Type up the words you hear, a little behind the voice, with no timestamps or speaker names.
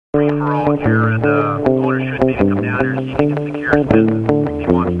manager and owner should maybe come down here and see if he can secure his business if he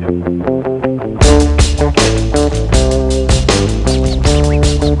wants to.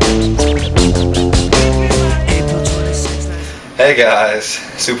 Hey guys,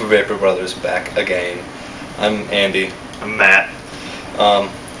 Super Vapor Brothers back again. I'm Andy. I'm Matt.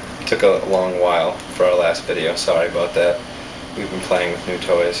 Took a long while for our last video, sorry about that. We've been playing with new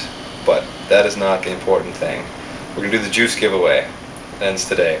toys, but that is not the important thing. We're going to do the juice giveaway. It ends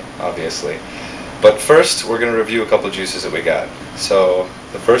today, obviously. But first, we're going to review a couple of juices that we got. So,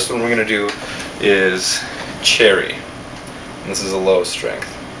 the first one we're going to do is cherry. And this is a low strength.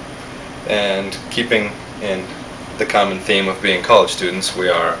 And keeping in the common theme of being college students, we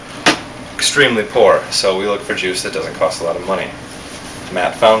are extremely poor, so we look for juice that doesn't cost a lot of money.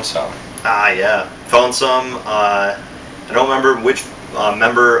 Matt found some. Yeah, found some. I don't remember which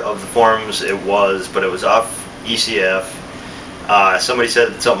member of the forums it was, but it was off ECF. Somebody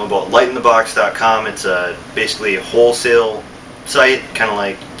said something about lightinthebox.com. It's basically a wholesale site, kind of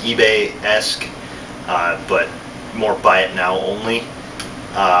like eBay-esque, but more buy it now only.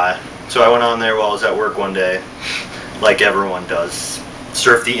 So I went on there while I was at work one day, like everyone does,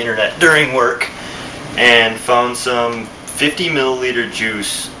 surfed the internet during work, and found some 50 milliliter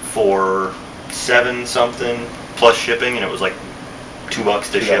juice for $7 something plus shipping, and it was like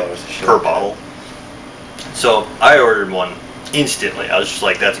 $2 to ship per bottle. So I ordered one instantly. I was just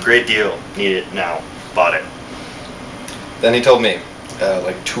like, that's a great deal, need it now, bought it. Then he told me,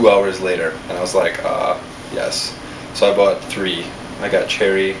 like 2 hours later, and I was like, yes. So I bought 3. I got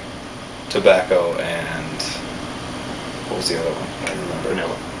cherry, tobacco, and what was the other one? I don't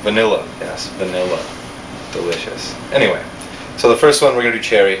remember. Vanilla. Vanilla, yes, vanilla. Delicious. Anyway, so the first one we're gonna do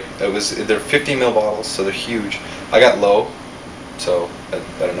cherry. They're 50 ml bottles, so they're huge. I got low, so I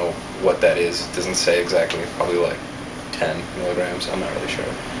don't know what that is. It doesn't say exactly. Probably like 10 milligrams. I'm not really sure.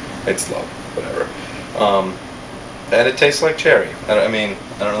 It's low, whatever. And it tastes like cherry. I don't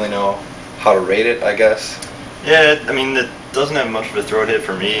really know how to rate it, I guess. Yeah, I mean, it doesn't have much of a throat hit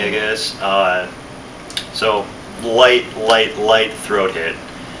for me, I guess. So light throat hit.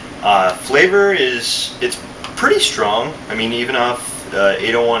 Flavor it's pretty strong. I mean, even off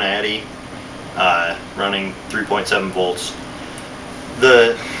 801 Addy, running 3.7 volts.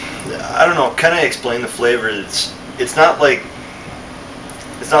 I don't know, kind of explain the flavor. It's not like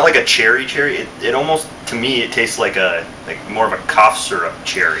a cherry. It almost, to me, it tastes like more of a cough syrup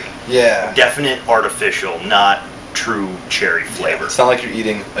cherry. Yeah. Definite artificial, not true cherry flavor. Yeah, it's not like you're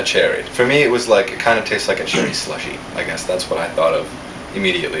eating a cherry. For me, it was like, it kind of tastes like a cherry slushy. I guess that's what I thought of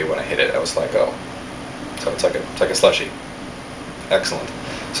immediately when I hit it. I was like, oh, so it's like a slushy. Excellent.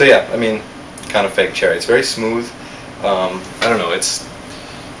 So yeah, I mean, kind of fake cherry. It's very smooth. I don't know. It's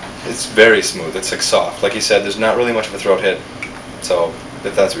very smooth. It's like soft. Like you said, there's not really much of a throat hit. So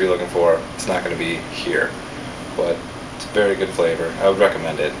if that's what you're looking for, it's not going to be here. But it's very good flavor. I would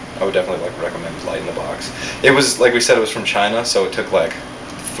recommend it. I would definitely recommend Light in the Box. It was, like we said, it was from China, so it took like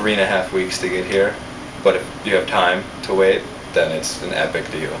 3.5 weeks to get here. But if you have time to wait, then it's an epic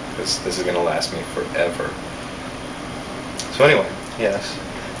deal, because this is going to last me forever. So anyway, yes.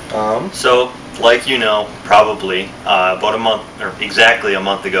 So, like you know, probably, about a month, or exactly a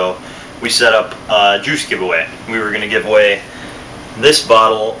month ago, we set up a juice giveaway. We were going to give away this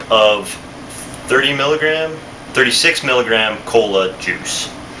bottle of 36 milligram cola juice.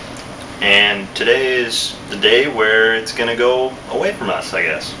 And today is the day where it's going to go away from us, I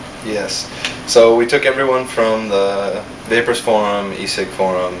guess. Yes. So we took everyone from the Vapors Forum, E-Cig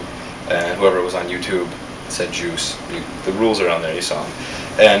Forum, and whoever was on YouTube said juice. The rules are on there, you saw them.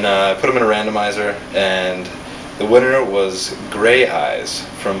 And put them in a randomizer, and the winner was Gray Eyes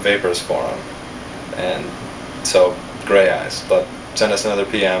from Vapors Forum. And so, Gray Eyes. But send us another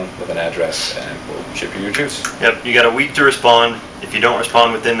PM with an address, and we'll ship you your juice. Yep, you got a week to respond. If you don't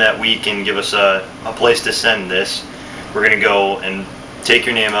respond within that week and give us a place to send this, we're going to go and take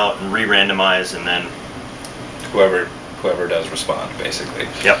your name out and re-randomize, and then whoever does respond, basically.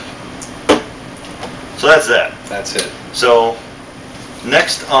 Yep. So that's that. That's it. So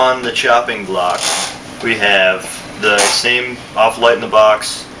next on the chopping block, we have the same off Light in the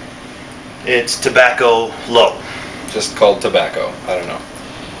Box. It's Tobacco Low. Just called tobacco. I don't know.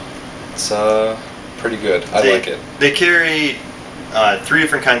 It's pretty good. I like it. They carry 3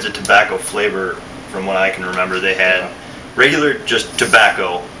 different kinds of tobacco flavor, from what I can remember. They had regular, just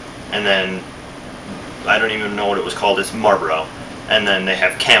tobacco, and then I don't even know what it was called. It's Marlboro, and then they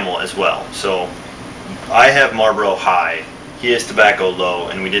have Camel as well. So I have Marlboro High. He has Tobacco Low,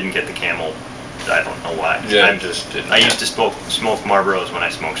 and we didn't get the Camel. I don't know why. Yeah, I used to smoke Marlboros when I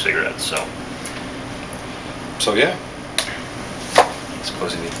smoked cigarettes. So yeah. let's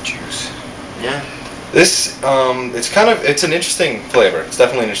suppose you need the juice. Yeah. This, it's an interesting flavor. It's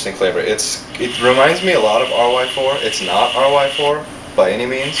definitely an interesting flavor. It reminds me a lot of RY4. It's not RY4 by any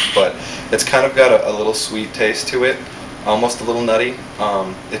means, but it's kind of got a little sweet taste to it, almost a little nutty.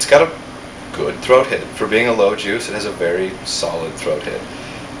 It's got a good throat hit. For being a low juice, it has a very solid throat hit.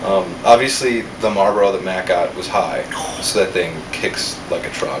 Obviously, the Marlboro that Matt got was high, so that thing kicks like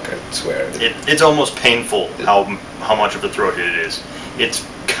a truck, I swear. It's almost painful how much of a throat hit it is. It's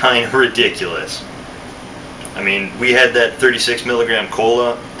kind of ridiculous. I mean, we had that 36 milligram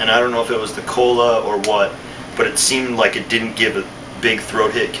cola, and I don't know if it was the cola or what, but it seemed like it didn't give a big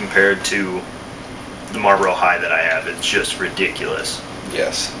throat hit compared to the Marlboro High that I have. It's just ridiculous.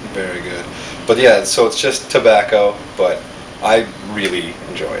 Yes, very good. But yeah, so it's just tobacco, but I really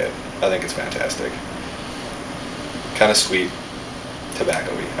enjoy it. I think it's fantastic. Kind of sweet,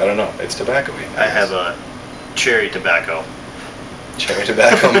 tobacco-y. I don't know, it's tobacco-y. I have a cherry tobacco. Cherry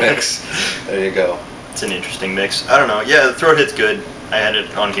tobacco mix. There you go. It's an interesting mix. I don't know. Yeah, the throat hit's good. I had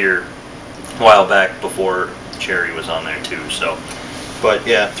it on here a while back before cherry was on there too. So, but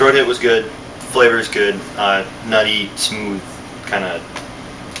yeah, throat hit was good. Flavor's good. Nutty, smooth, kind of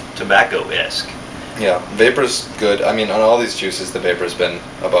tobacco-esque. Yeah, vapor's good. I mean, on all these juices, the vapor's been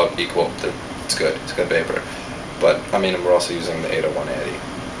about equal. It's good. It's good vapor. But I mean, we're also using the 801 Addy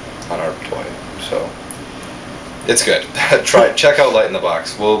on our toy, so it's good. Check out Light in the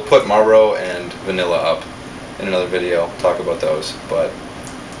Box. We'll put Marlboro and Vanilla up in another video. Talk about those. But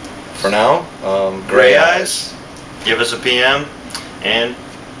for now, Gray Eyes. Give us a PM and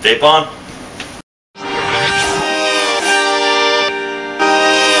vape on.